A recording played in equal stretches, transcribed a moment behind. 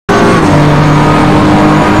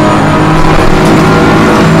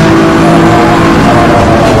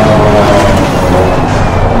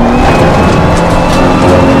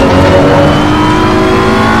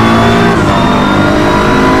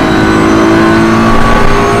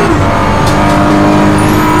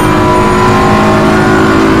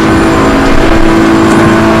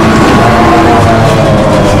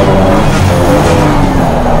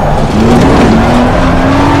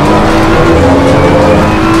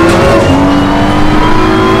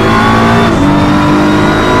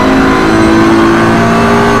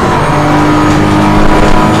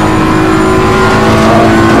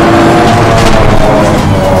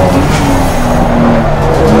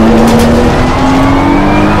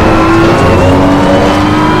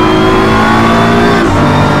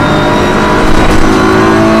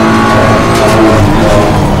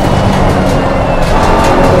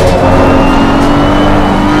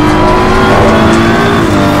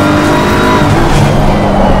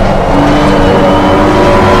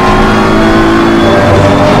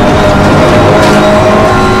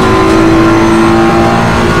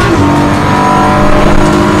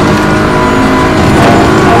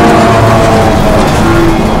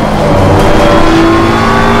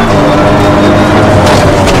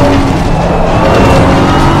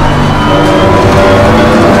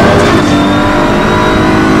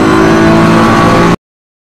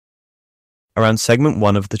Around segment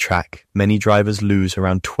 1 of the track, many drivers lose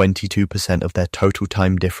around 22% of their total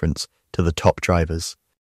time difference to the top drivers.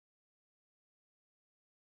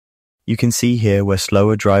 You can see here where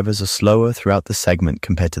slower drivers are slower throughout the segment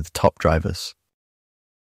compared to the top drivers.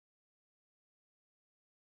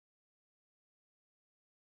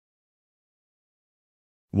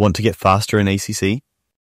 Want to get faster in ACC?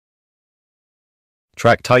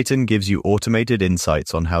 Track Titan gives you automated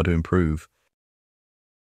insights on how to improve.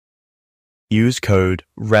 Use code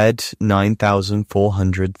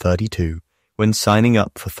RED9432 when signing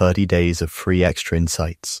up for 30 days of free extra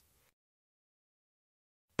insights.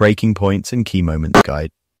 Breaking points and key moments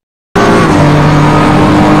guide.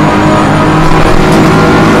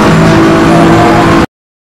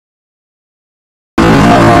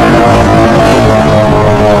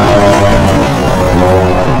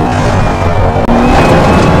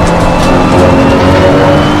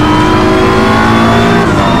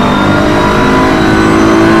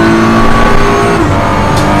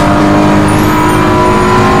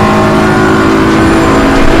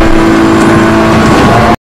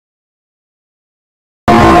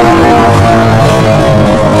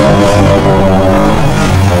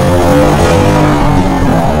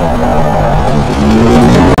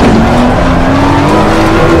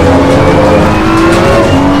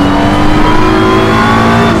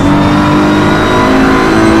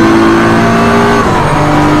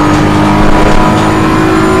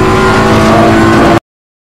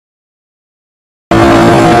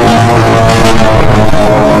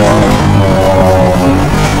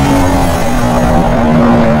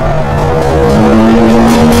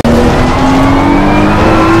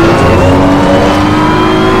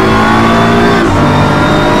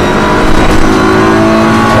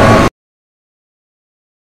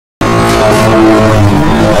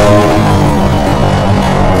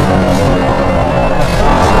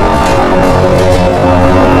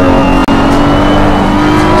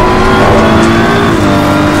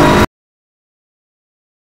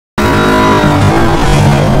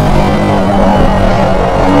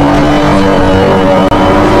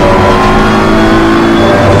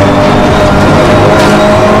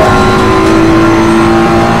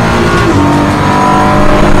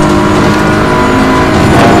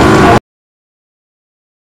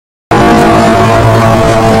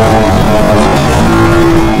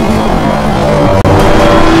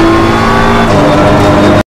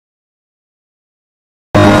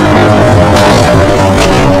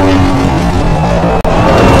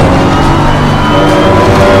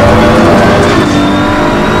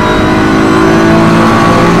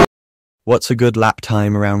 What's a good lap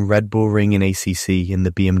time around Red Bull Ring in ACC in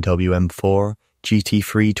the BMW M4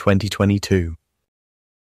 GT3 2022?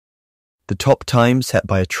 The top time set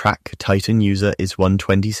by a Track Titan user is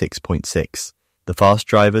 1:26.6. The fast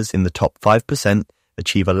drivers in the top 5%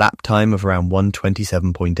 achieve a lap time of around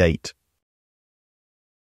 1:27.8.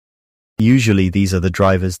 Usually these are the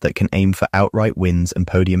drivers that can aim for outright wins and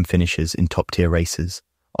podium finishes in top-tier races,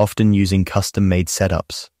 often using custom-made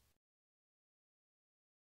setups.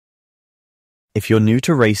 If you're new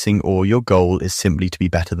to racing or your goal is simply to be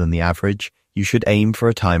better than the average, you should aim for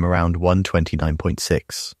a time around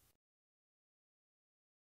 1:29.6.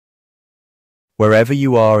 Wherever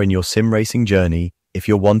you are in your sim racing journey, if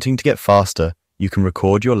you're wanting to get faster, you can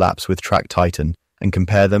record your laps with Track Titan and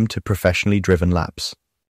compare them to professionally driven laps.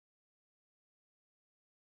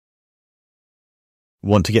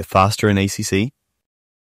 Want to get faster in ACC?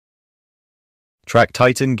 Track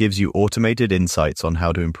Titan gives you automated insights on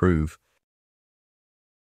how to improve.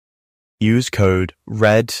 Use code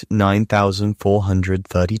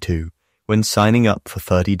RED9432 when signing up for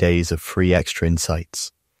 30 days of free extra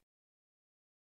insights.